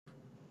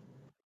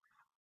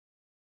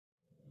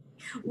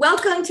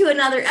Welcome to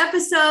another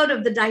episode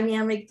of the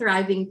Dynamic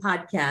Thriving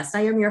Podcast.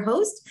 I am your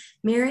host,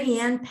 Mary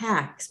Ann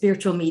Pack,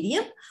 spiritual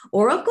medium,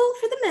 oracle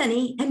for the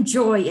many, and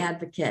joy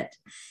advocate,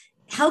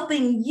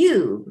 helping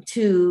you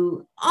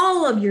to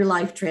all of your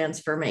life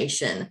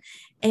transformation.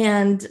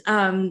 And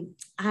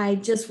I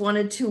just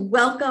wanted to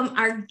welcome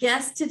our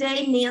guest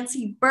today.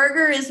 Nancy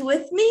Berger is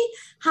with me.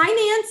 Hi,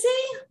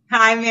 Nancy.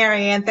 Hi,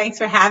 Mary Ann. Thanks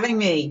for having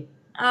me.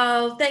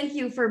 Oh, thank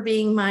you for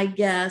being my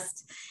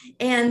guest.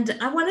 And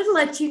I wanted to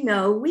let you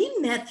know, we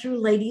met through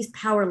Ladies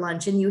Power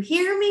Lunch, and you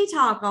hear me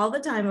talk all the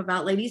time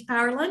about Ladies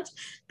Power Lunch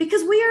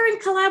because we are in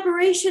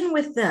collaboration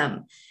with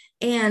them.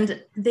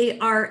 And they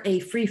are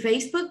a free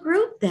Facebook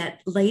group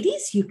that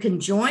ladies, you can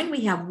join.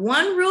 We have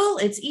one rule.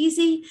 It's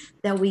easy,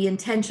 that we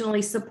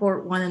intentionally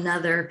support one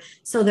another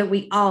so that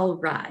we all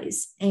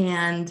rise.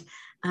 And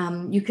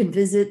you can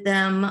visit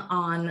them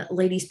on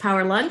Ladies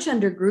Power Lunch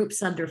under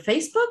groups under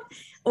Facebook,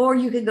 or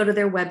you can go to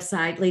their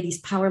website,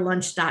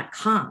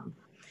 ladiespowerlunch.com.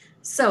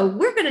 So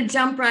we're going to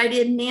jump right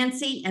in,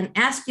 Nancy, and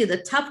ask you the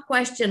tough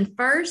question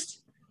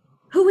first.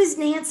 Who is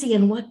Nancy,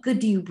 and what good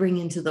do you bring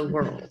into the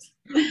world?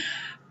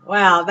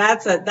 Well,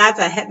 that's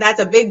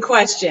a big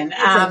question.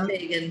 That's a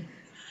big one.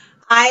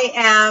 I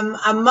am,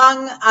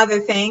 among other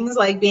things,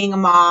 like being a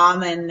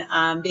mom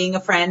and being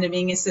a friend and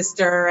being a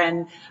sister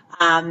and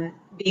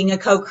being a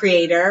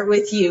co-creator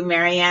with you,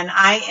 Mary Ann.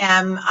 I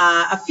am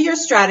a fear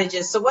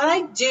strategist. So what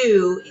I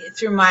do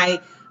through my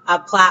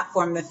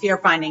platform, the Fear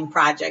Finding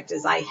Project,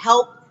 is I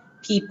help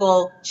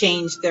people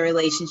change their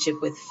relationship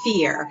with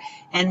fear.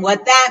 And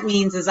what that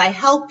means is I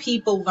help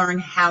people learn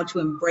how to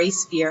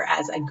embrace fear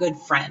as a good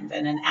friend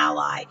and an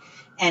ally,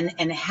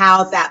 and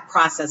how that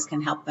process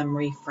can help them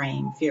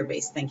reframe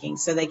fear-based thinking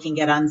so they can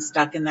get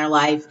unstuck in their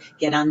life,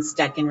 get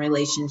unstuck in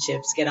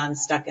relationships, get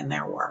unstuck in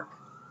their work.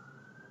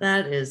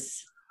 That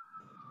is,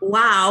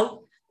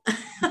 wow.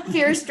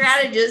 Fear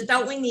strategist,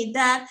 don't we need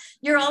that?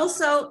 You're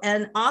also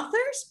an author,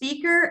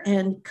 speaker,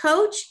 and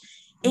coach.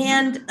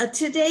 And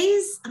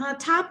today's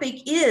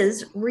topic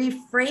is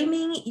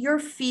reframing your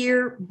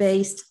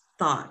fear-based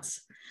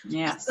thoughts.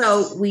 Yeah.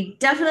 So we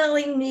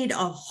definitely need a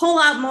whole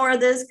lot more of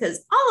this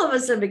because all of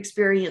us have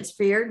experienced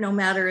fear, no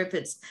matter if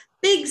it's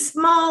big,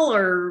 small,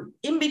 or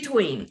in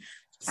between.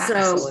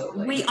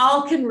 Absolutely. So we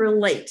all can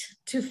relate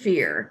to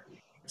fear.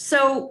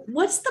 So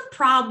what's the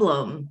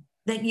problem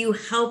that you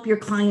help your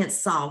clients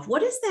solve?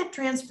 What is that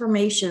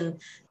transformation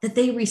that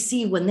they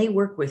receive when they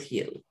work with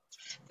you?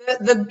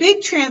 The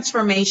big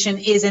transformation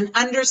is an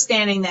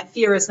understanding that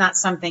fear is not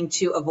something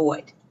to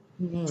avoid.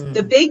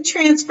 The big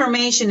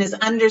transformation is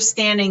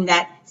understanding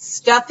that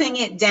stuffing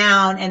it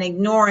down and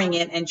ignoring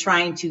it and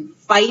trying to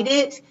fight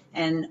it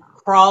and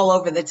crawl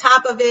over the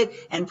top of it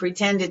and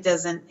pretend it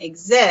doesn't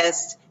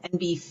exist and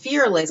be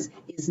fearless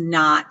is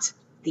not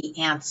the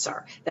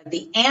answer. That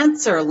the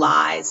answer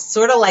lies,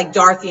 sort of like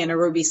Dorothy and her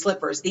ruby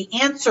slippers, the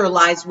answer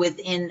lies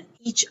within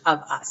each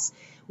of us.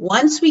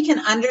 Once we can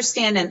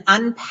understand and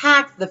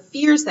unpack the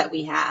fears that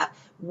we have,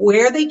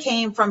 where they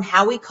came from,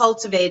 how we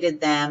cultivated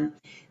them,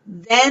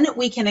 then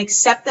we can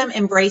accept them,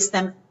 embrace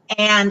them,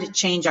 and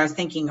change our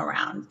thinking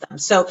around them.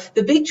 So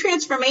the big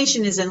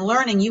transformation is in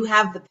learning you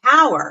have the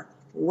power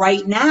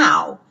right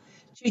now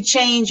to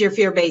change your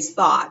fear-based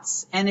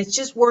thoughts. And it's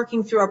just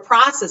working through a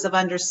process of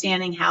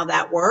understanding how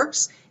that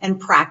works and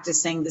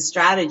practicing the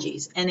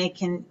strategies. And it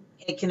can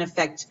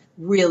affect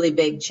really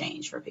big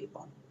change for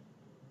people.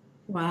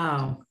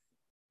 Wow.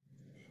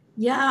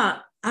 Yeah.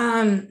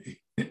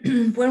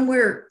 When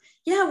we're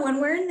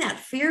in that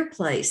fear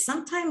place,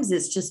 sometimes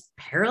it's just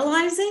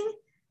paralyzing.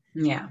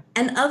 Yeah.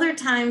 And other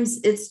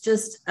times it's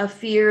just a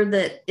fear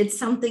that it's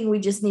something we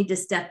just need to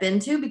step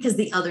into because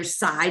the other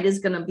side is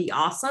going to be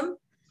awesome.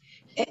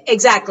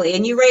 Exactly.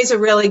 And you raise a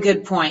really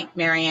good point,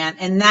 Mary Ann,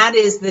 and that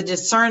is the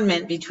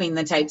discernment between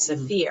the types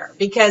of fear,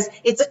 because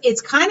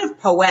it's kind of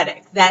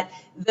poetic that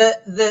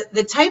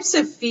the types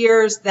of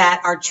fears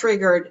that are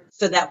triggered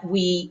so that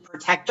we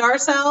protect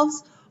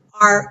ourselves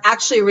are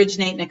actually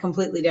originate in a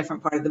completely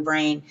different part of the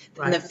brain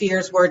than the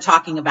fears we're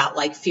talking about,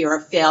 like fear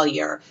of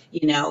failure,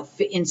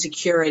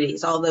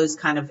 insecurities, all those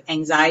kind of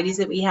anxieties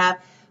that we have.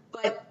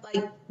 But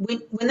like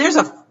when there's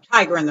a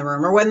tiger in the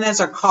room, or when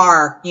there's a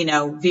car,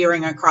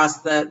 veering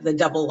across the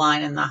double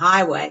line in the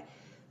highway,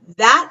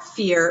 that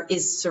fear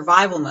is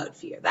survival mode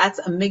fear. That's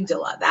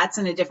amygdala. That's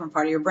in a different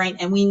part of your brain.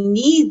 And we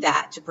need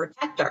that to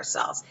protect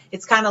ourselves.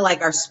 It's kind of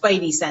like our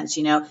spidey sense,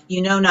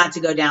 not to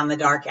go down the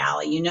dark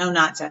alley,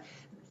 not to.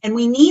 And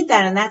we need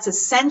that, and that's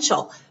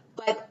essential.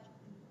 But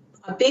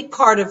a big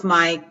part of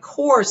my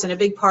course and a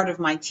big part of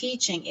my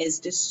teaching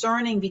is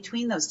discerning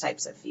between those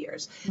types of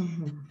fears.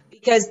 Mm-hmm.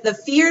 Because the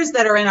fears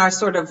that are in our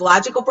sort of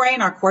logical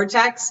brain, our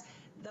cortex,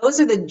 those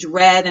are the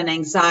dread and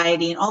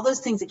anxiety and all those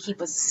things that keep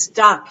us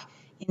stuck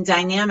in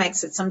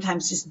dynamics that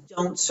sometimes just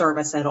don't serve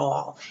us at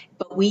all.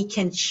 But we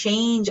can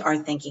change our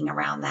thinking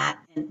around that.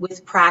 And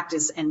with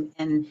practice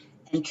and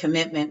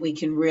commitment, we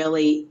can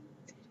really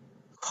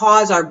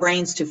cause our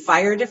brains to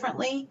fire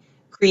differently,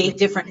 create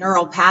different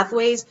neural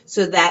pathways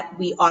so that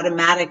we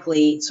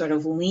automatically sort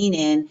of lean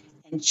in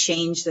and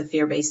change the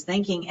fear-based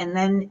thinking. And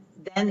then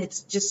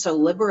it's just so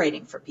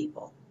liberating for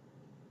people.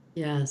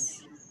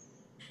 Yes.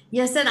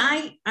 Yes, and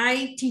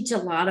I teach a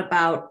lot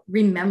about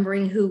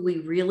remembering who we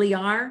really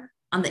are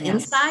on the Yes.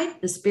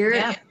 inside, the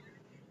spirit,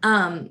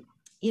 Yeah.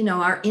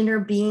 Our inner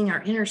being,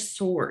 our inner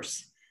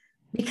source.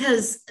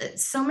 Because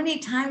so many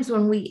times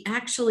when we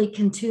actually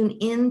can tune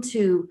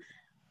into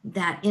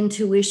that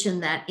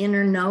intuition, that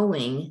inner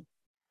knowing,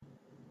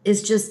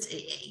 is just,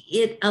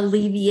 it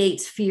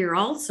alleviates fear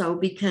also,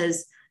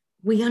 because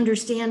we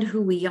understand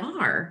who we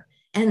are.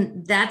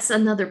 And that's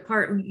another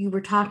part you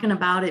were talking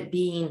about, it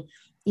being,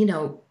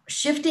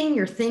 shifting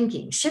your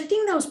thinking,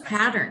 shifting those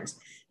patterns,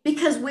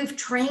 because we've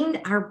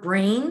trained our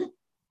brain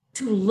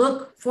to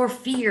look for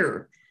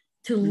fear,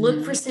 to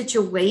look for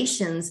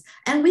situations,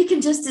 and we can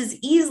just as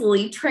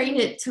easily train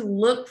it to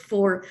look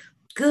for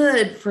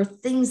good, for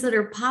things that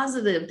are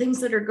positive, things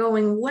that are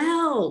going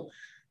well,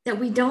 that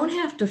we don't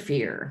have to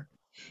fear.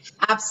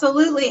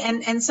 Absolutely.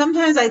 And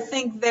sometimes I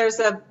think there's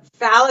a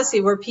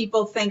fallacy where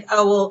people think,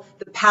 oh, well,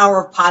 the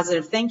power of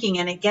positive thinking,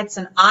 and it gets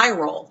an eye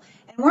roll.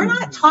 And we're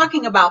not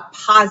talking about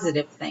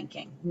positive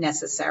thinking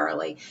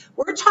necessarily.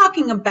 We're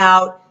talking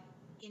about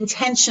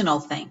intentional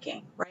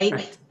thinking, right?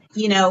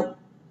 Right.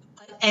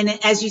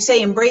 And as you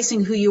say,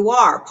 embracing who you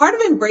are. Part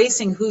of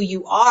embracing who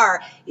you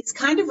are is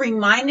kind of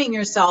reminding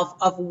yourself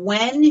of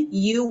when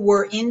you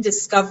were in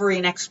discovery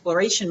and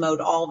exploration mode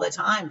all the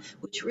time,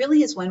 which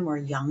really is when we're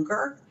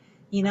younger,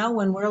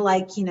 when we're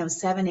like,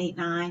 7, 8,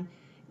 9.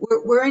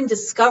 We're in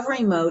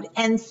discovery mode,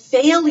 and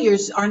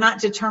failures are not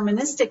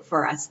deterministic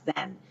for us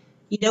then.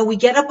 We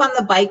get up on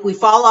the bike, we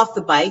fall off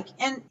the bike,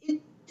 and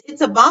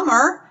it's a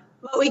bummer,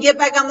 but we get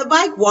back on the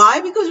bike.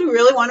 Why? Because we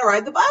really want to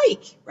ride the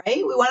bike,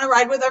 right? We want to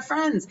ride with our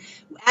friends.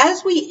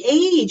 As we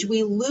age,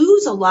 we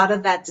lose a lot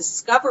of that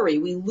discovery.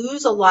 We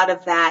lose a lot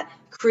of that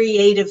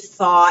creative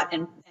thought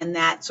and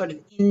that sort of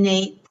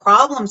innate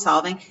problem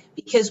solving,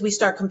 because we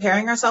start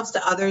comparing ourselves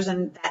to others,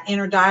 and that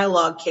inner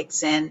dialogue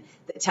kicks in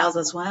that tells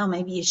us, well,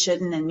 maybe you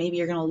shouldn't, and maybe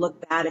you're going to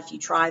look bad if you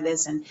try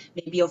this, and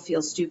maybe you'll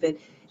feel stupid.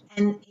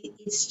 And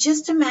it's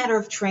just a matter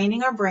of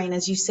training our brain,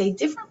 as you say,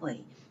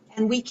 differently.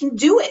 And we can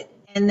do it.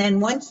 And then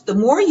the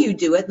more you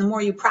do it, the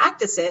more you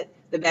practice it,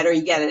 the better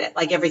you get at it,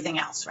 like everything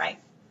else, right?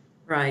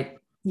 Right.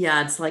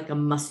 Yeah, it's like a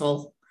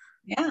muscle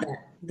Yeah.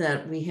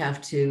 that we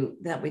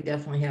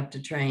definitely have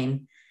to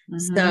train.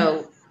 Mm-hmm.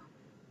 So,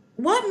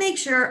 what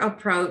makes your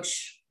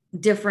approach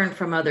different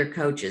from other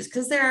coaches?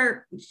 Because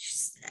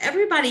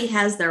everybody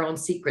has their own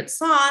secret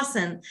sauce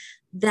and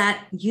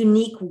that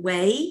unique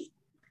way.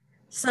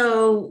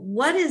 So,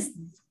 what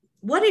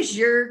is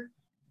your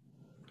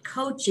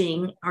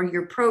coaching or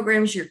your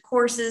programs, your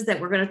courses that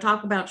we're going to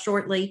talk about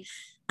shortly?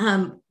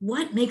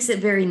 What makes it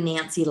very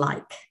Nancy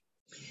like?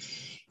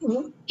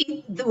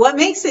 What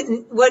makes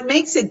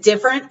it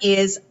different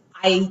is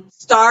I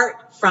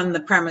start from the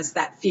premise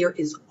that fear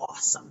is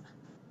awesome.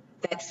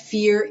 That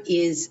fear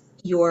is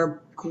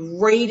your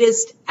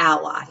greatest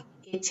ally.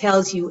 It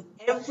tells you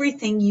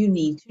everything you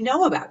need to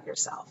know about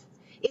yourself.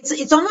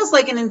 It's almost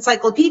like an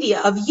encyclopedia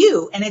of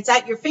you, and it's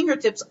at your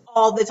fingertips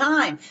all the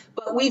time.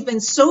 But we've been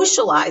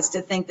socialized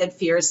to think that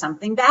fear is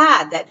something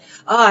bad, that,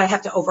 oh, I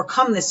have to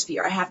overcome this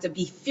fear. I have to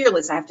be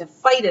fearless. I have to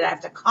fight it. I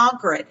have to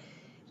conquer it.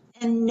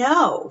 And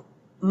no,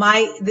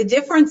 the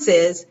difference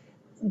is,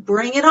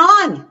 bring it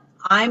on.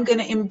 I'm going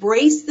to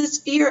embrace this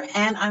fear,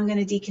 and I'm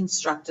going to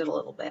deconstruct it a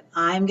little bit.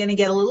 I'm going to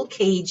get a little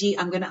cagey.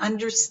 I'm going to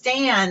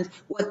understand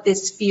what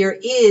this fear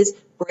is,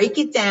 break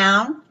it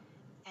down,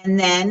 and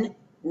then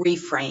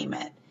reframe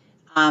it.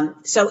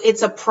 So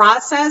it's a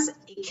process.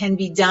 It can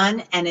be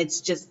done, and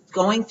it's just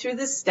going through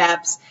the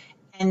steps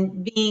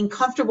and being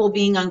comfortable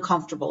being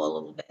uncomfortable a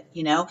little bit,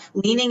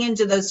 leaning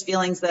into those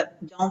feelings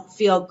that don't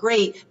feel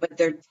great, but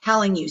they're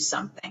telling you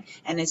something.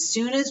 And as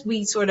soon as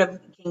we sort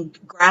of can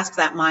grasp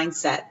that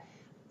mindset,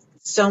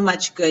 so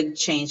much good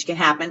change can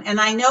happen.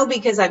 And I know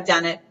because I've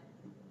done it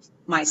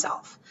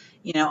myself.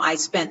 I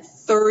spent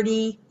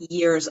 30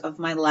 years of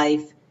my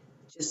life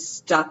just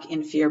stuck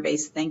in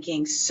fear-based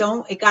thinking.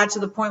 So it got to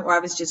the point where I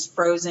was just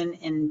frozen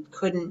and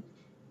couldn't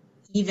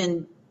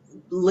even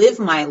live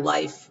my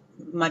life,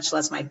 much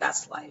less my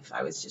best life.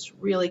 I was just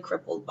really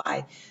crippled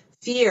by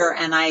fear.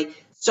 And I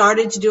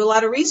started to do a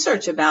lot of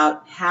research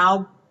about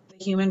how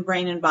the human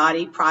brain and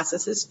body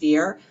processes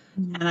fear.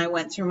 And I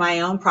went through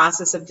my own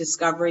process of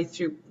discovery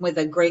with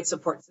a great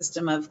support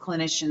system of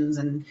clinicians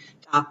and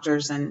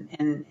doctors,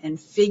 and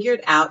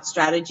figured out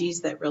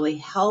strategies that really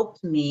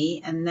helped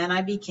me. And then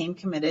I became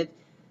committed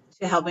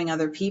to helping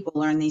other people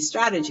learn these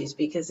strategies,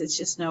 because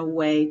it's no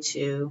way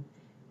to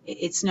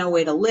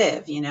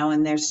live,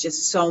 and there's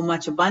just so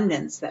much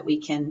abundance that we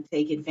can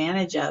take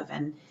advantage of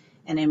and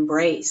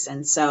embrace.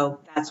 And so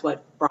that's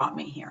what brought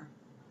me here.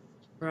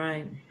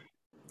 Right.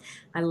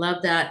 I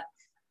love that.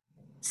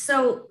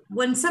 So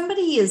when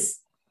somebody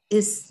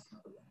is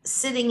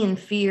sitting in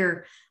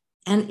fear,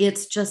 and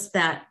it's just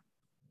that,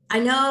 I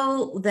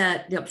know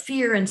that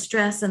fear and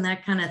stress and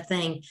that kind of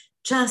thing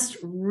just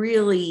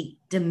really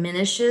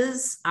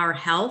diminishes our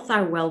health,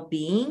 our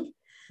well-being.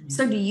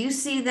 So do you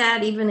see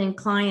that even in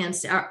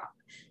clients?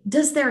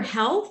 Does their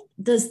health,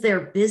 does their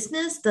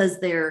business, does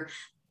their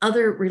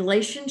other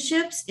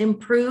relationships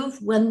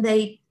improve when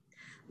they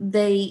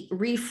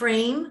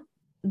reframe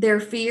their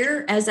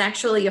fear as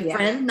actually a Yeah.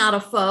 friend, not a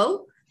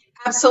foe?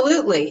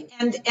 Absolutely.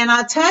 And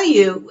I'll tell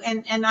you,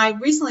 and I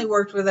recently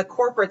worked with a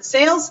corporate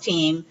sales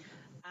team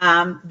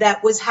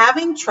that was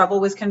having trouble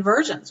with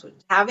conversions, was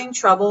having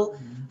trouble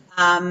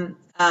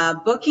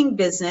booking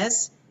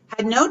business,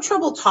 had no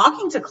trouble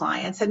talking to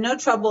clients, had no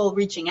trouble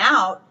reaching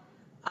out,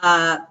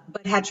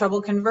 but had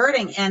trouble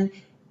converting. And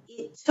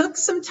it took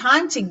some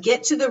time to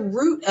get to the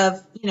root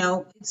of,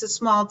 it's a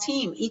small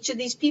team. Each of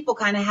these people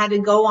kind of had to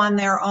go on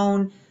their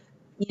own,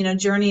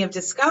 journey of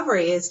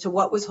discovery as to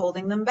what was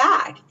holding them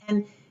back.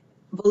 And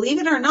believe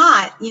it or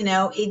not,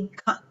 it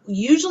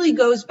usually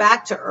goes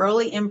back to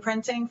early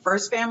imprinting,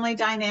 first family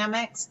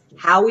dynamics,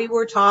 how we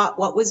were taught,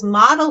 what was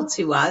modeled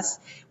to us,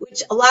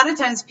 which a lot of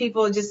times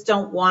people just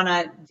don't want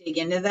to dig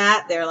into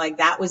that. They're like,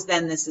 that was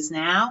then, this is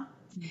now.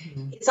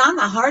 Mm-hmm. It's on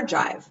the hard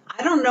drive.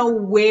 I don't know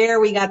where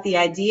we got the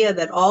idea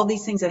that all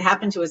these things that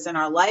happen to us in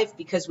our life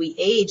because we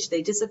age,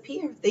 they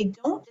disappear. They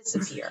don't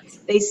disappear.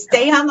 They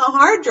stay on the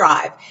hard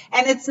drive.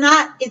 And it's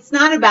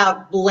not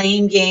about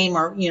blame game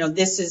or,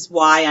 this is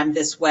why I'm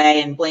this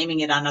way and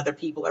blaming it on other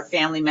people or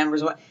family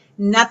members.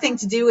 Nothing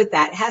to do with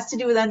that. It has to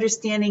do with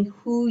understanding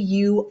who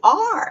you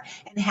are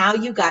and how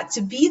you got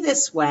to be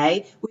this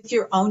way with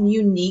your own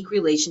unique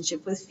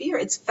relationship with fear.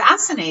 It's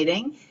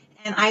fascinating.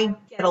 And I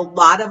get a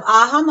lot of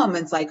aha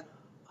moments like,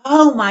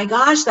 oh my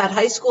gosh, that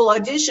high school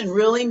audition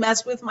really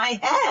messed with my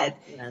head.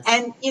 Yes.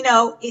 And,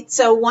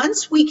 so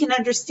once we can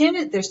understand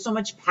it, there's so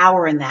much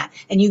power in that.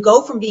 And you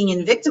go from being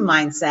in victim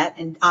mindset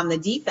and on the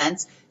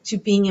defense to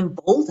being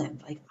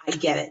emboldened. Like, I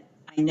get it.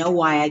 I know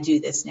why I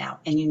do this now.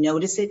 And you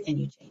notice it and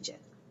you change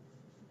it.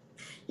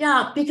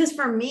 Yeah, because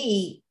for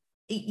me,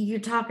 you're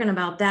talking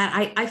about that.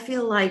 I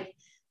feel like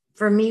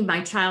for me,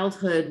 my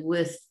childhood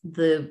with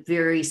the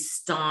very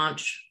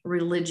staunch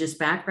religious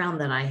background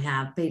that I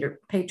have,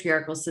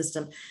 patriarchal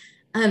system,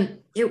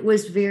 it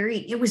was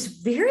very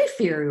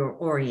fear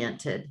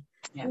oriented,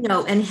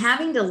 Yeah. and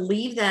having to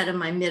leave that in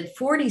my mid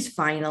 40s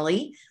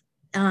finally,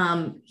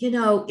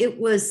 it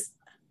was,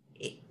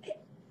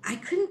 I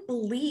couldn't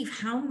believe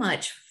how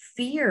much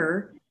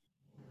fear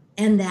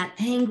and that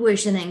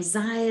anguish and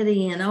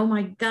anxiety and oh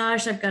my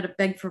gosh, I've got to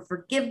beg for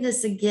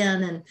forgiveness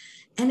again,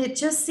 and it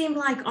just seemed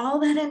like all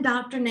that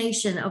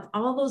indoctrination of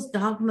all those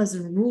dogmas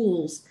and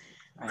rules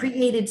Right.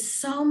 created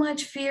so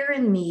much fear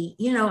in me.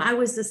 I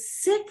was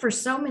sick for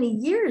so many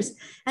years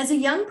as a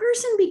young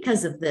person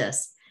because of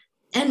this,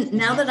 and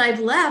now that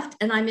I've left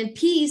and I'm in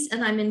peace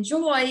and I'm in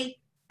joy,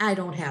 I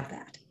don't have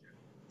that.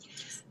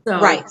 So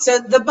Right. So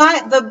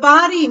the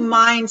body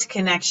mind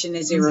connection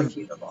is Mhm.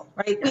 irrefutable,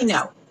 right? We Yes.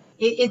 know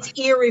it's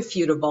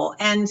irrefutable.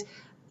 And,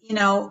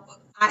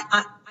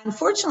 I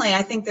unfortunately,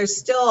 I think there's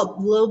still a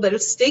little bit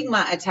of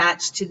stigma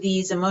attached to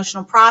these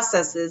emotional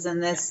processes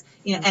and this,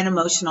 and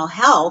emotional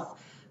health.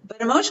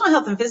 But emotional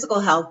health and physical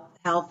health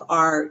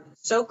are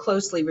so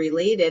closely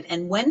related.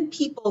 And when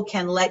people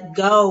can let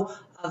go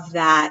of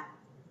that,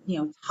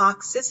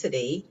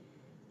 toxicity,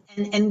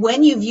 and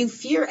when you view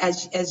fear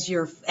as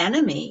your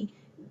enemy,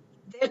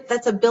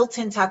 that's a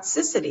built-in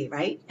toxicity,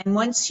 right? And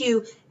once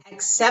you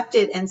accept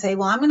it and say,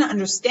 well, I'm going to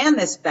understand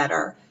this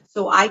better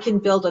so I can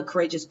build a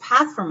courageous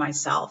path for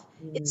myself,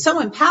 it's so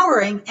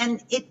empowering,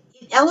 and it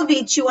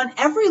elevates you on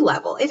every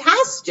level. It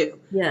has to,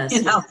 Yes.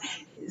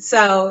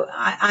 So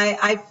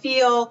I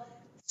feel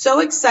so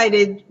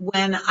excited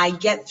when I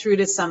get through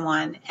to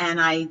someone and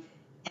I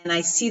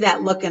see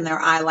that look in their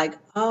eye like,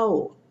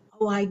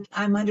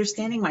 I'm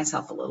understanding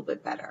myself a little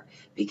bit better,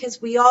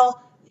 because we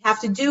all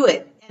have to do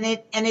it.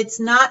 And it's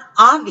not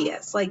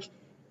obvious. Like,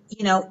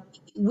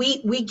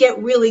 we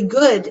get really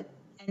good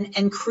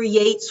and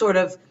create sort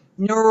of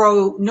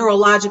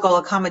neurological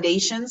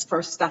accommodations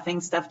for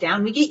stuffing stuff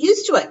down. We get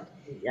used to it.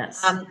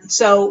 Yes.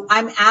 So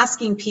I'm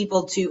asking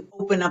people to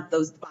open up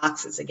those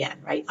boxes again,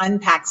 right?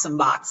 Unpack some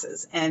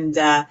boxes, and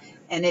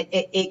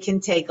it can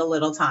take a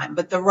little time.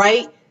 But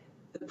the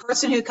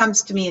person who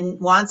comes to me and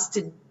wants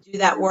to do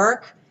that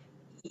work,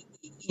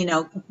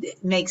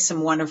 makes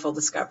some wonderful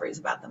discoveries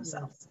about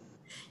themselves.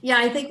 Yeah,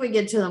 I think we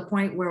get to the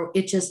point where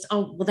it just,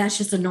 oh, well, that's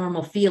just a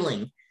normal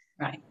feeling.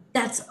 Right.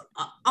 That's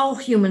all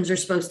humans are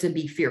supposed to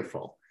be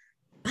fearful,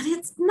 but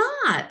it's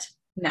not.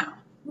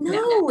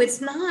 No,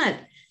 it's not.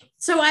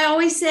 So I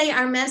always say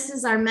our mess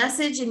is our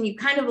message, and you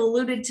kind of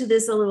alluded to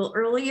this a little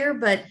earlier,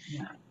 but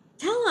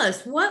tell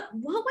us what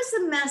was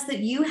the mess that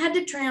you had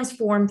to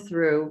transform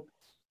through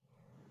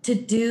to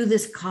do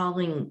this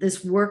calling,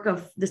 this work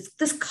of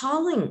this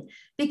calling?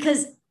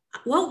 Because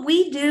what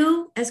we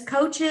do as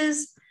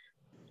coaches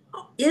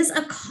is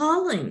a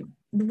calling.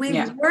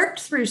 We've worked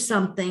through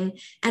something,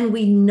 and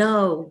we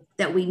know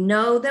that we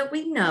know that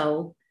we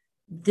know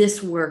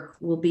this work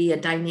will be a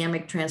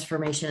dynamic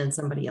transformation in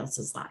somebody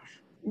else's life.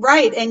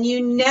 Right. And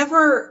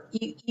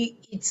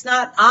it's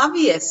not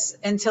obvious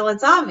until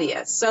it's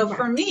obvious. So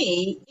for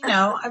me,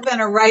 I've been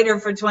a writer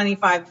for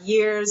 25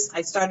 years.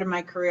 I started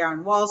my career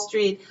on Wall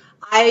Street.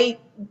 I,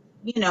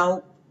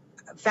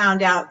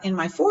 found out in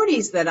my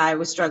 40s that I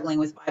was struggling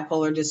with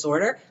bipolar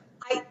disorder,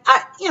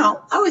 I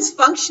was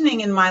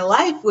functioning in my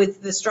life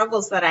with the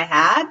struggles that I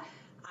had.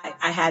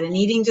 I had an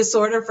eating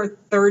disorder for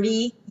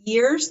 30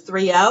 years,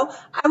 30. I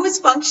was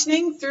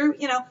functioning through,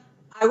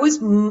 I was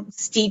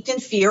steeped in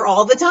fear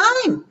all the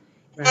time.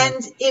 Right.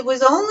 And it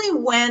was only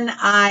when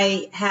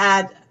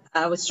I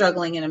was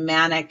struggling in a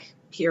manic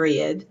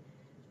period,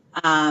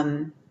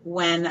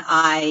 when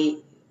I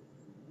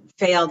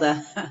failed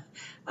a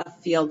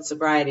field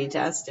sobriety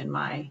test in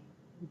my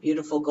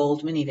beautiful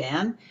gold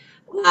minivan.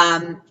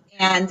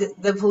 And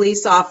the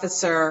police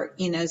officer,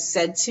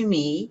 said to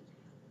me,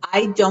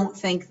 "I don't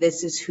think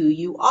this is who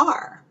you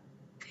are."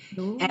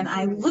 And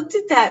I Ooh, looked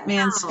at that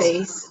man's wow.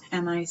 face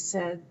and I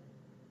said,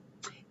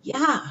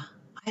 "Yeah,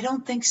 I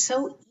don't think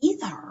so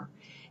either."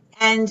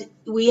 And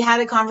we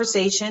had a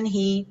conversation.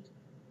 He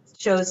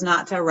chose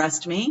not to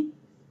arrest me.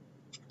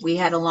 We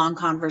had a long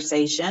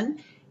conversation,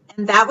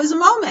 and that was a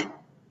moment.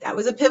 That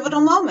was a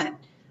pivotal moment.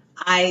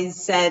 I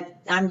said,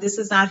 this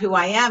is not who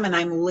I am, and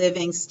I'm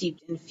living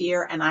steeped in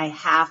fear, and I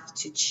have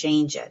to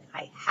change it.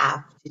 I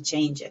have to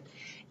change it.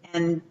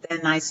 And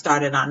then I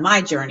started on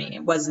my journey.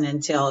 It wasn't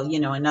until,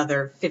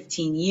 another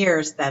 15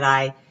 years that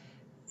I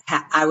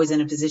was in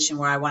a position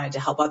where I wanted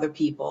to help other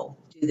people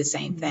do the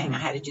same thing. I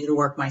Mhm. had to do the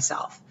work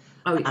myself.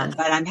 Oh, yes.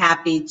 But I'm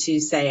happy to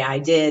say I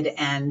did,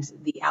 and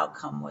the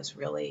outcome was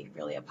really,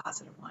 really a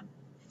positive one.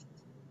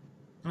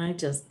 I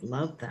just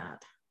love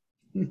that.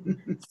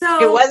 It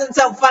So, wasn't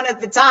so fun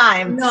at the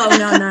time. no,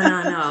 no, no,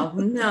 no, no,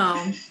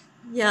 no.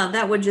 Yeah,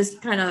 that would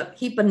just kind of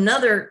keep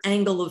another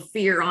angle of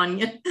fear on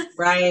you.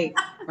 Right,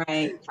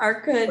 right.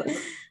 Or could.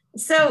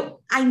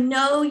 So I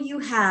know you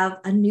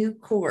have a new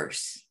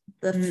course,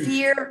 the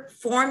Fear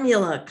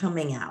Formula,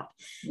 coming out.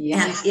 And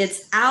Yes.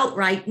 it's out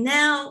right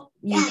now.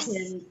 You Yes.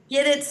 can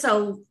get it.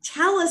 So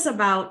tell us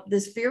about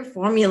this Fear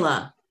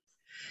Formula.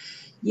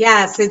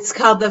 Yes, it's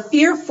called the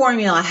Fear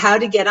Formula, How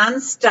to Get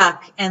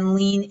Unstuck and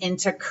Lean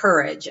into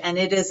Courage. And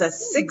it is a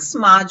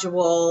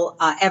 6-module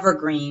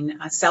evergreen,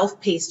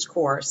 self-paced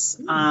course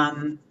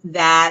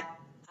that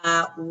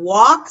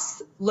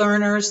walks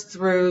learners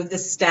through the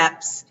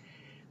steps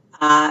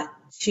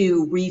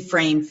to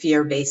reframe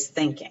fear-based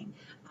thinking.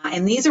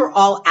 And these are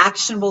all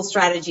actionable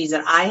strategies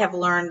that I have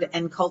learned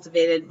and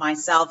cultivated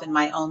myself in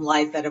my own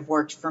life that have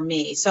worked for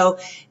me. So,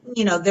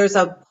 there's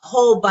a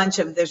whole bunch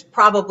there's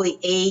probably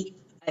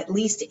at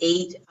least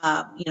eight,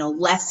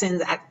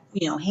 lessons,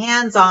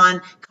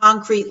 hands-on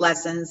concrete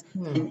lessons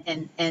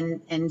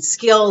and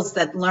skills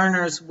that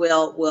learners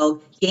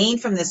will gain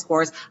from this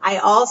course. I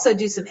also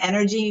do some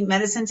energy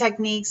medicine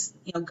techniques,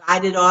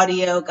 guided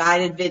audio,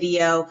 guided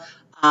video,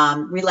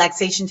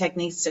 relaxation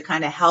techniques to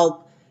kind of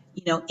help,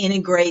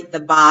 integrate the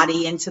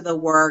body into the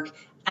work.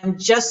 I'm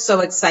just so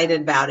excited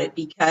about it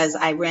because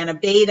I ran a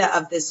beta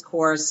of this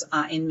course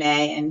in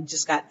May and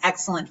just got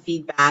excellent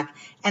feedback.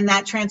 And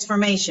that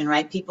transformation,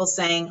 right? People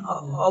saying,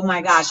 oh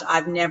my gosh,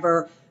 I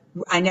never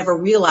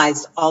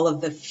realized all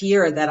of the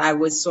fear that I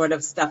was sort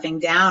of stuffing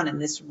down.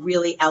 And this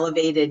really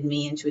elevated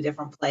me into a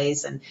different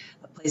place, and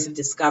a place of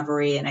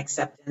discovery and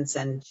acceptance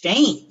and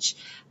change.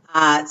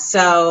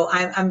 So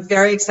I'm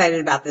very excited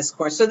about this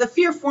course. So the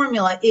Fear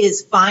Formula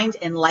is find,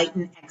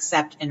 enlighten,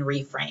 accept, and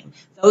reframe.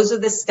 Those are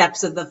the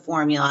steps of the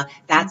formula.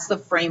 That's the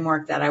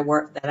framework that I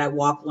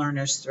walk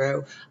learners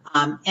through.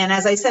 And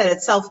as I said,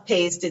 it's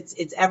self-paced,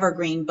 it's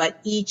evergreen, but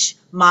each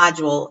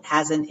module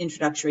has an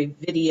introductory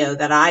video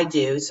that I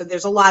do. So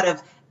there's a lot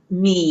of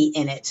me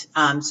in it.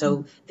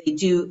 So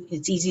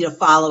it's easy to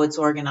follow, it's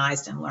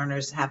organized, and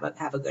learners have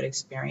a good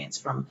experience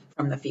from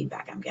the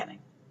feedback I'm getting.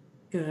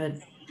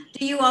 Good.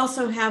 Do you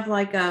also have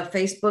like a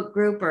Facebook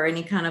group or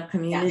any kind of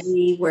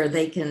community Yes. where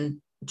they can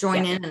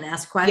join in and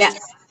ask questions?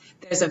 Yes.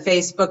 There's a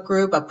Facebook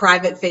group, a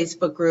private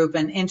Facebook group,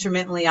 and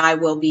intermittently I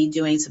will be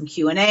doing some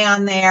Q&A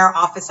on there,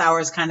 office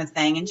hours kind of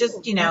thing, and just,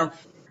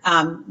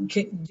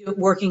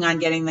 working on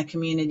getting the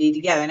community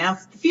together. Now,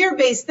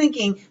 fear-based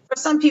thinking for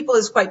some people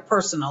is quite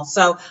personal,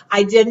 so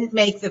I didn't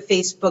make the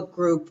Facebook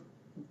group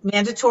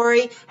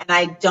mandatory, and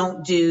I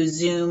don't do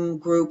Zoom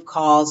group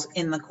calls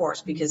in the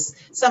course because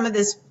some of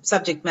this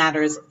subject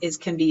matter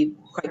can be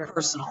quite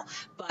personal.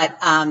 But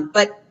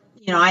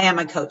I am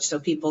a coach, so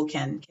people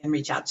can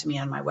reach out to me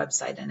on my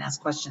website and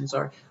ask questions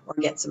or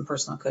get some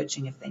personal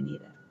coaching if they need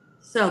it.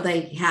 So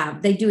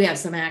they do have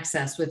some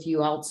access with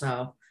you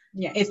also.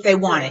 Yeah, if they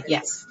want it,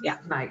 yes. Yeah.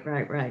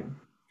 Right.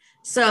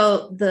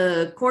 So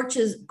the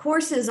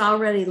course is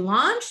already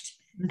launched,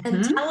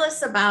 and tell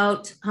us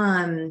about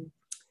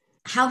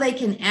how they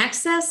can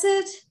access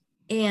it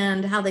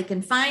and how they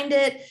can find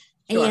it.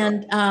 Sure.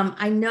 And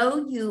I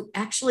know you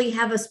actually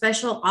have a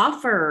special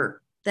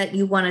offer that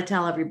you want to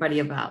tell everybody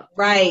about.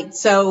 Right.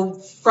 So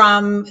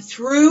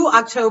through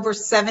October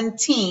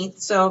 17th,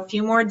 so a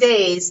few more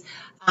days,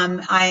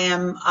 I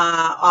am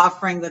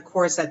offering the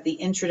course at the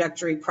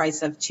introductory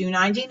price of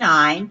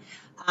 $299.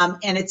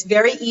 And it's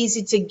very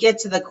easy to get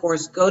to the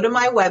course. Go to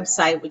my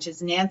website, which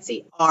is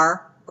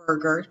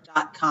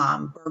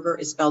nancyrburger.com. Burger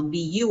is spelled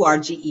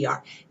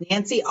Burger.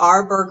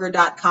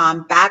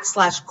 nancyrburger.com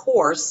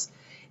 /course.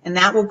 And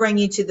that will bring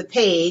you to the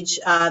page,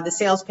 the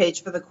sales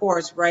page for the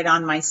course right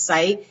on my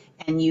site.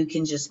 And you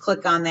can just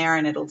click on there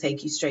and it'll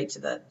take you straight to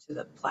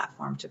the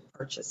platform to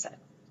purchase it.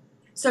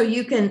 So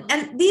you can,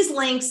 and these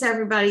links,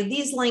 everybody,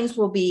 these links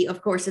will be,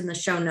 of course, in the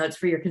show notes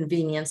for your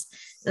convenience,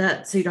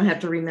 so you don't have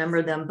to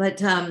remember them.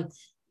 But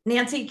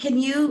Nancy, can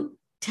you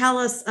tell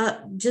us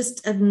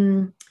just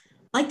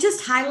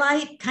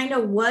highlight kind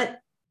of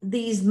what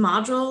these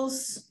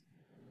modules,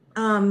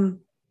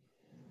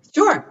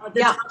 Sure.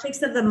 the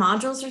topics of the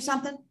modules or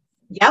something?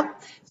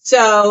 Yep.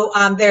 So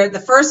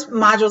the first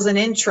module is an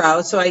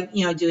intro. So I,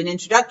 do an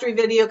introductory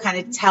video, kind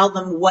of tell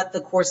them what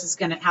the course is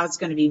how it's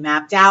going to be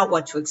mapped out,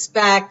 what to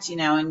expect,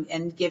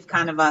 and give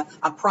kind of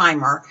a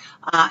primer.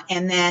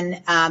 And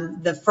then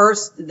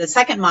the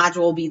second module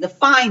will be the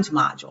find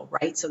module,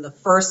 right? So the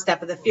first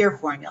step of the fear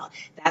formula.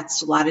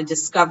 That's a lot of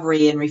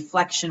discovery and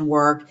reflection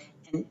work,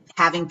 and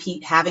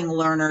having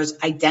learners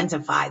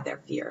identify their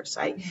fears,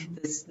 right?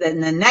 Then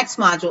the next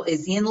module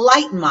is the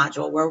enlighten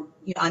module, where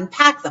you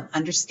unpack them,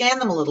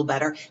 understand them a little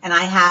better, and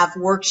I have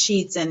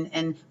worksheets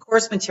and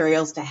course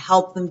materials to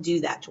help them do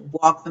that, to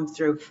walk them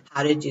through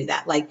how to do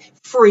that, like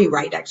free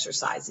write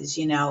exercises.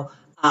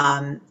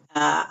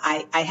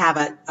 I have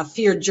a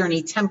fear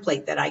journey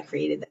template that I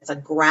created. That's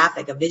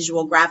a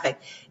visual graphic.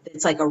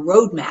 It's like a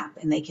roadmap,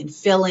 and they can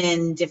fill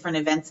in different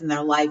events in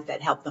their life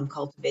that help them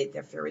cultivate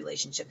their fear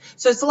relationship.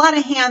 So it's a lot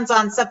of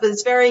hands-on stuff, but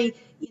it's very,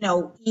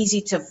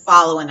 easy to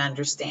follow and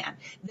understand.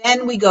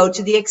 Then we go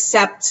to the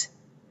accept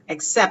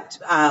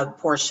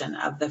portion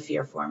of the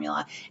fear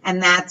formula,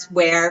 and that's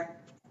where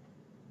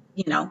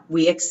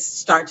we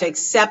start to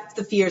accept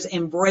the fears,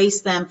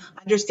 embrace them,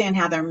 understand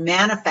how they're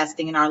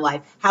manifesting in our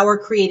life, how we're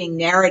creating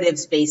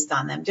narratives based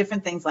on them,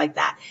 different things like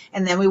that.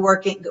 And then we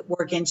work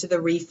into the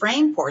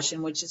reframe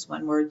portion, which is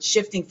when we're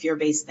shifting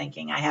fear-based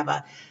thinking. I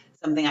have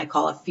something I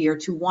call a fear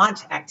to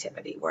want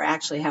activity, where I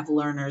actually have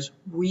learners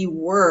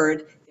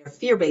reword their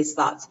fear-based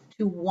thoughts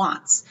to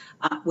wants,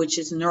 which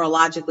is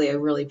neurologically a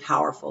really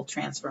powerful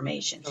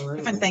transformation.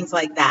 Different things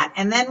like that.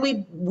 And then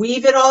we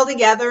weave it all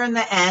together in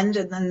the end,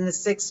 and then the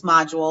sixth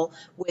module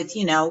with,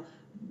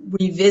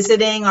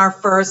 revisiting our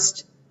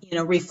first,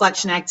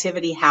 reflection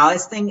activity.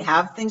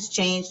 Have things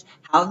changed?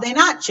 How have they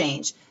not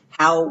changed?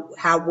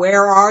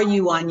 Where are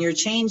you on your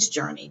change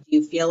journey? Do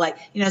you feel like,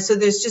 so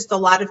there's just a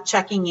lot of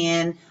checking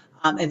in,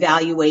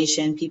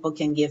 evaluation. People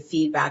can give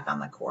feedback on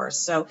the course.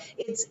 So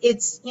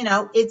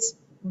it's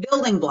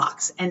building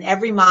blocks, and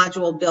every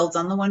module builds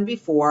on the one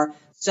before.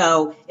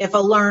 So if a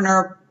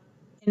learner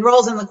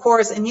enrolls in the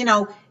course and,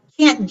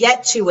 can't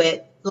get to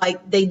it,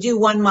 like they do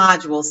one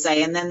module,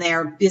 say, and then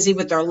they're busy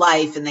with their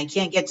life and they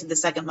can't get to the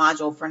second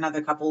module for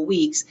another couple of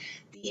weeks,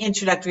 the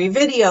introductory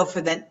video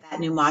for that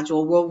new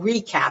module will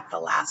recap the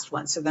last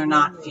one, so they're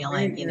not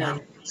feeling,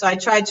 So I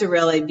tried to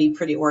really be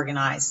pretty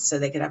organized so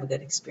they could have a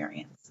good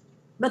experience.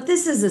 But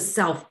this is a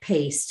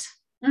self-paced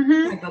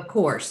type of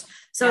course.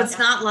 So it's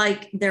not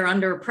like they're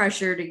under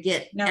pressure to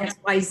get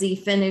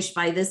XYZ finished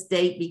by this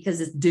date because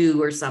it's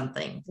due or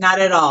something. Not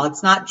at all.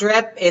 It's not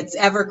drip. It's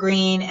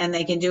evergreen, and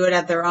they can do it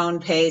at their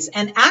own pace.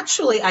 And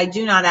actually, I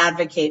do not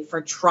advocate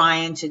for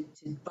trying to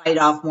bite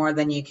off more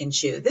than you can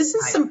chew. This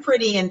is some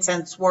pretty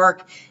intense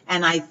work,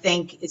 and I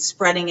think it's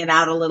spreading it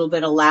out a little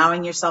bit,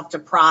 allowing yourself to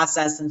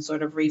process and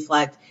sort of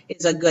reflect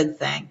is a good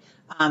thing.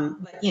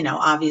 But,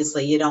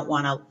 obviously you don't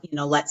want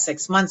to, let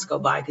 6 months go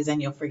by, because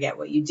then you'll forget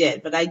what you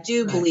did. But I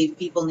do believe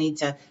people need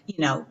to,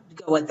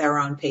 go at their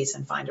own pace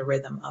and find a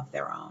rhythm of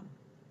their own.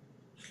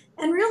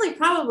 And really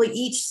probably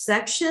each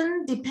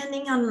section,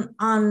 depending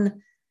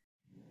on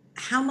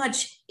how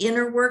much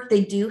inner work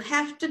they do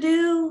have to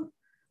do,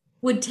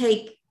 would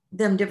take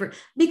them different,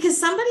 because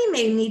somebody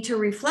may need to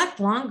reflect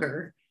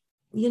longer,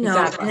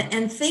 Exactly.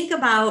 and think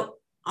about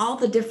all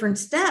the different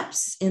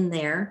steps in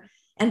there,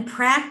 and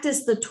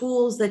practice the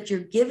tools that you're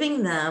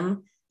giving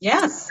them.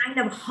 Yes. To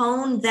kind of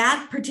hone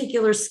that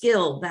particular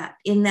skill that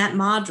in that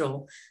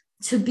module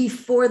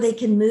before they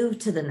can move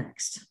to the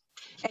next.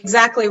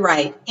 Exactly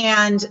right.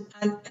 And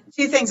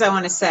two things I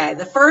want to say.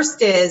 The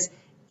first is,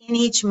 in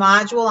each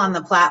module on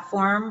the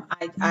platform,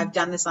 I've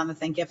done this on the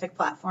Thinkific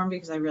platform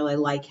because I really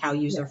like how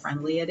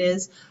user-friendly it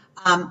is.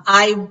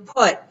 I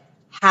put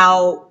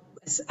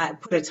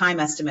a time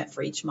estimate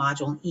for each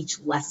module and each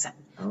lesson.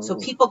 So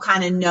people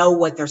kind of know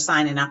what they're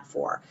signing up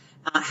for,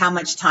 how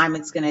much time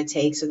it's going to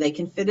take, so they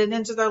can fit it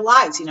into their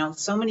lives.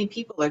 So many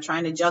people are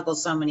trying to juggle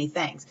so many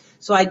things.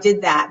 So I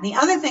did that. And the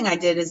other thing I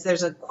did is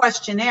there's a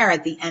questionnaire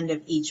at the end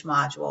of each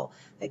module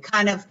that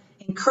kind of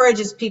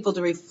encourages people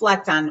to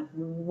reflect on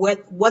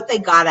what they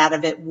got out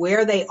of it,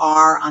 where they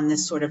are on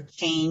this sort of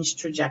change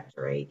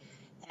trajectory.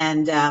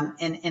 And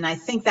I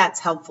think that's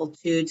helpful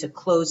too, to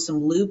close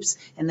some loops,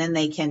 and then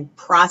they can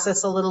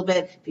process a little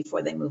bit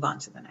before they move on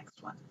to the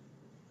next one.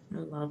 I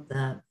love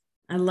that.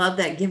 I love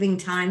that, giving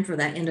time for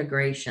that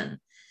integration.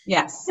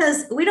 Yes.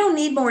 Because we don't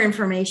need more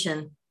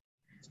information.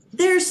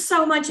 There's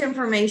so much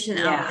information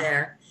out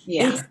there.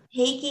 Yeah. It's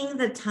taking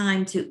the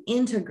time to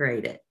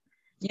integrate it.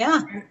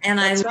 Yeah.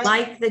 And I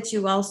like that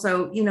you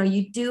also,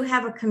 you do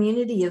have a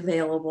community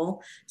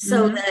available,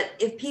 so that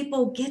if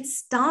people get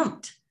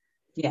stumped,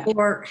 Yeah.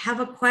 or have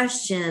a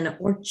question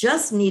or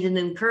just need an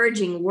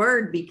encouraging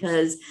word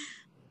because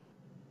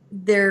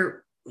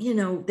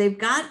they've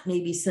got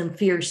maybe some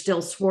fear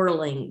still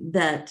swirling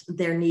that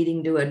they're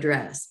needing to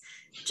address.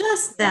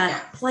 Just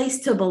that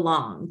place to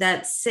belong,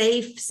 that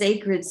safe,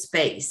 sacred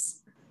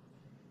space.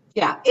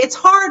 Yeah, it's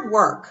hard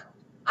work.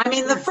 I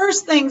mean, the Yes.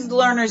 first things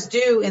learners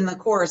do in the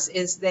course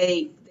is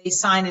they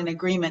sign an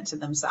agreement to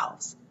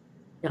themselves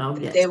Oh,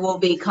 that yes. they will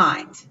be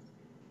kind,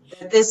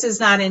 that this is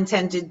not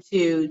intended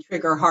to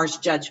trigger harsh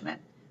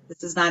judgment.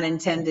 This is not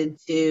intended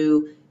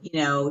to,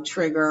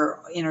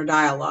 trigger inner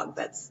dialogue.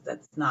 That's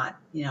not,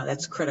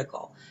 that's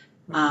critical.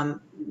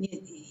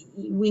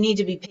 We need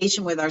to be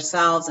patient with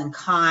ourselves and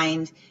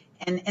kind.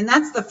 And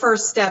that's the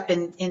first step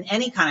in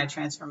any kind of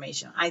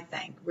transformation, I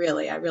think,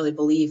 really. I really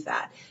believe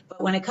that.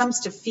 But when it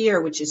comes to fear,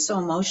 which is so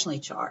emotionally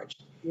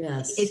charged,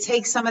 Yes. it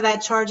takes some of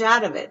that charge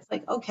out of it. It's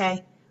like,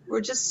 okay,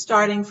 we're just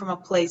starting from a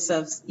place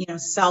of,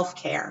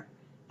 self-care.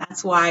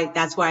 That's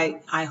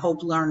why I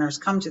hope learners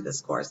come to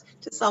this course,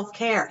 to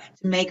self-care,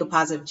 to make a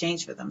positive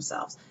change for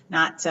themselves,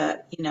 not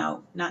to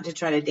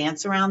try to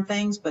dance around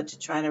things, but to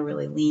try to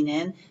really lean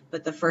in.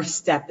 But the first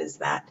step is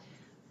that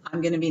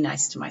I'm going to be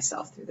nice to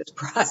myself through this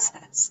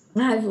process.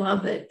 I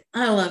love it.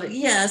 I love it.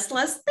 Yes,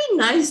 let's be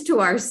nice to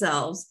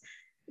ourselves.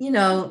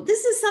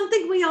 This is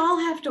something we all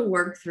have to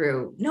work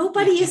through.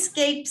 Nobody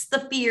escapes the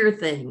fear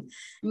thing.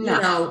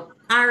 No.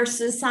 Our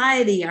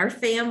society, our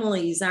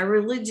families, our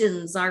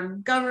religions, our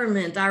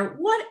government, our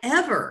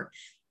whatever,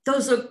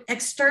 those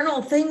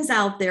external things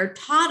out there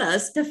taught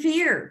us to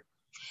fear.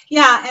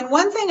 Yeah, and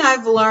one thing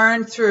I've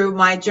learned through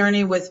my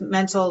journey with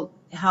mental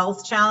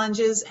health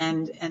challenges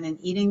and an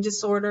eating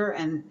disorder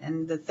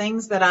and the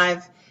things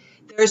that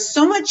there's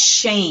so much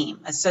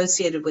shame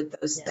associated with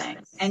those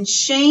things. And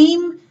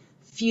shame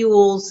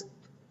fuels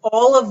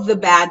all of the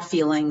bad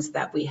feelings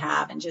that we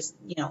have and just,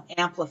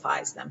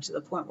 amplifies them to the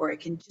point where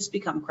it can just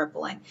become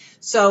crippling.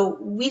 So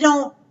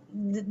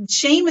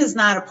shame is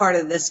not a part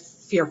of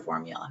this fear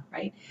formula,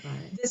 right?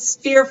 This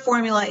fear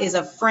formula is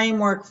a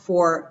framework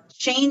for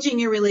changing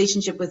your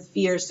relationship with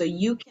fear so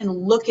you can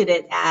look at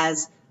it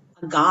as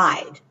a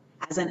guide,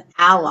 as an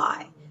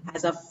ally,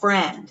 as a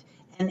friend,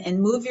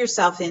 and move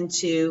yourself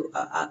into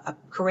a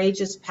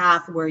courageous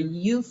path where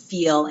you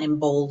feel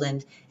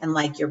emboldened and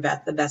like you're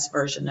the best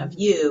version of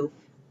you,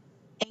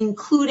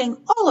 including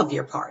all of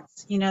your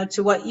parts,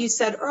 to what you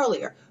said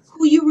earlier,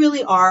 who you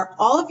really are.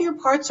 All of your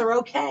parts are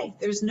okay.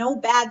 There's no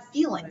bad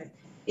feeling.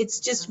 It's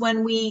just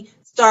when we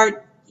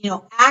start,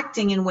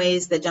 acting in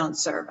ways that don't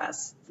serve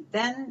us,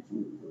 then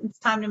it's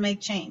time to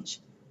make change.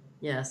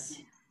 Yes.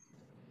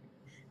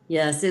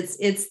 Yes,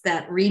 it's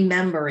that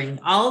remembering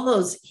all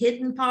those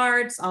hidden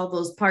parts, all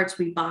those parts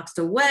we boxed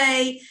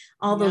away,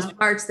 all those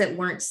parts that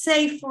weren't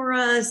safe for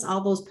us,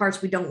 all those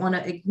parts we don't want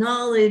to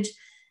acknowledge,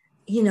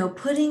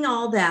 putting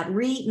all that,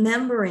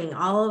 remembering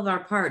all of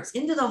our parts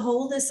into the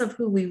wholeness of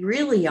who we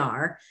really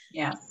are.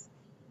 Yes.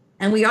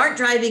 And we aren't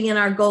driving in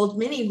our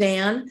gold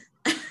minivan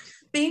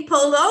being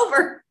pulled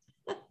over.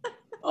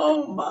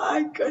 Oh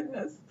my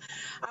goodness.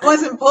 I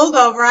wasn't pulled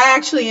over. I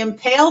actually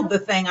impaled the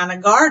thing on a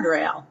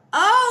guardrail.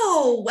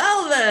 Oh,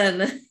 well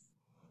then.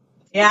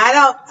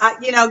 Yeah,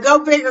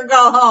 go big or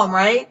go home,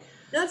 right?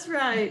 That's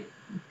right.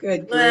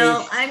 Good grief.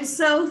 Well, I'm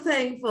so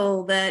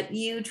thankful that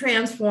you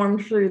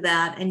transformed through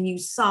that and you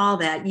saw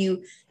that.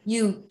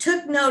 You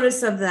took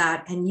notice of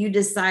that and you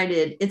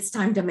decided it's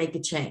time to make a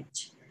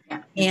change.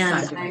 Yeah,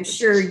 and I'm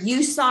sure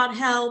you sought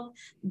help.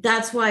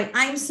 That's why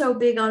I'm so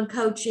big on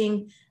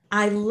coaching.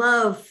 I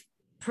love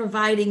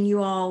providing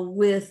you all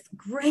with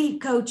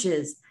great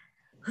coaches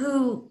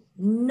who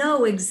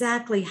know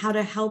exactly how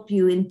to help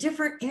you in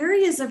different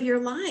areas of your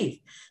life.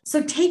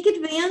 So take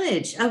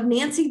advantage of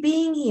Nancy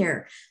being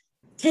here.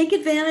 Take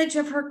advantage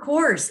of her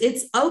course.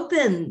 It's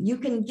open. You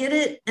can get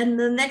it in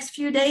the next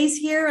few days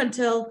here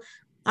until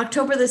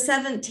October the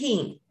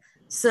 17th.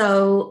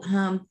 So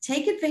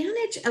take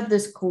advantage of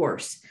this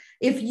course.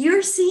 If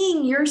you're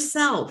seeing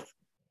yourself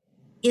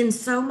in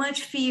so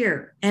much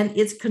fear and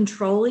it's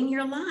controlling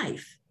your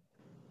life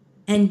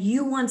and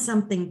you want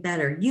something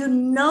better,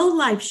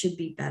 life should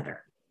be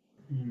better.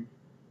 Mm-hmm.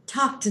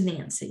 Talk to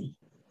Nancy.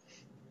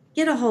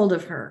 Get a hold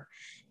of her.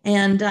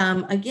 And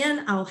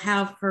again, I'll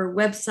have her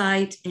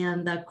website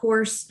and the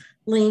course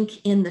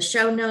link in the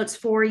show notes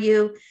for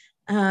you.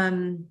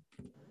 And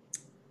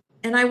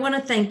I want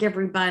to thank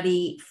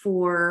everybody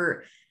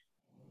for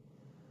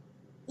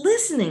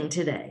listening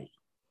today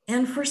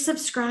and for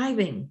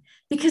subscribing,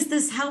 because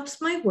this helps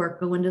my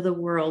work go into the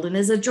world. And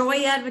as a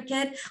joy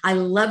advocate, I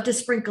love to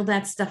sprinkle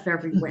that stuff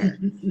everywhere.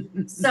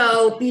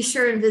 So be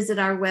sure and visit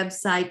our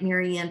website,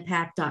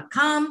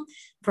 mariannepack.com,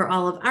 for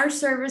all of our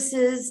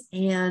services.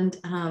 And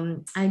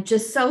I'm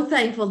just so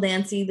thankful,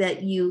 Nancy,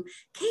 that you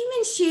came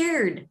and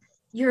shared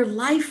your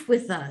life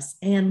with us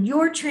and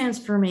your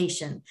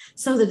transformation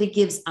so that it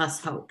gives us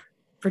hope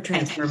for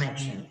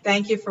transformation.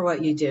 Thank you for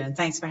what you do. And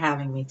thanks for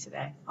having me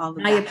today. All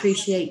the best. I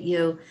appreciate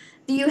you.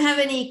 Do you have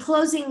any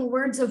closing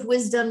words of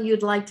wisdom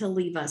you'd like to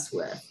leave us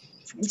with?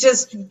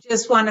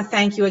 Just want to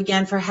thank you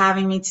again for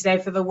having me today,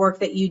 for the work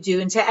that you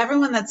do. And to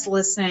everyone that's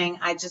listening,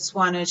 I just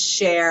want to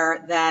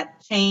share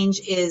that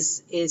change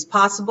is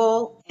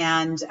possible,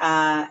 and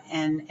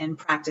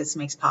practice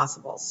makes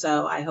possible.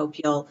 So I hope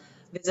you'll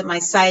visit my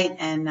site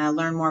and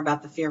learn more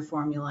about the fear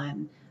formula.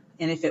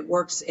 And if it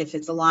works, if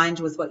it's aligned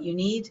with what you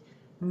need,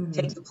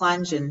 take the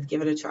plunge and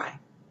give it a try.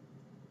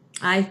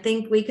 I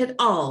think we could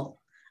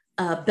all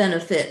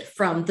benefit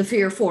from the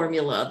fear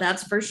formula.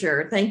 That's for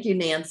sure. Thank you,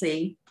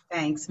 Nancy.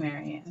 Thanks,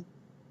 Marianne.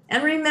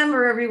 And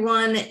remember,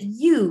 everyone,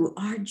 you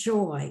are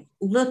joy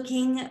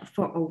looking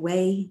for a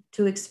way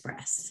to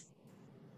express.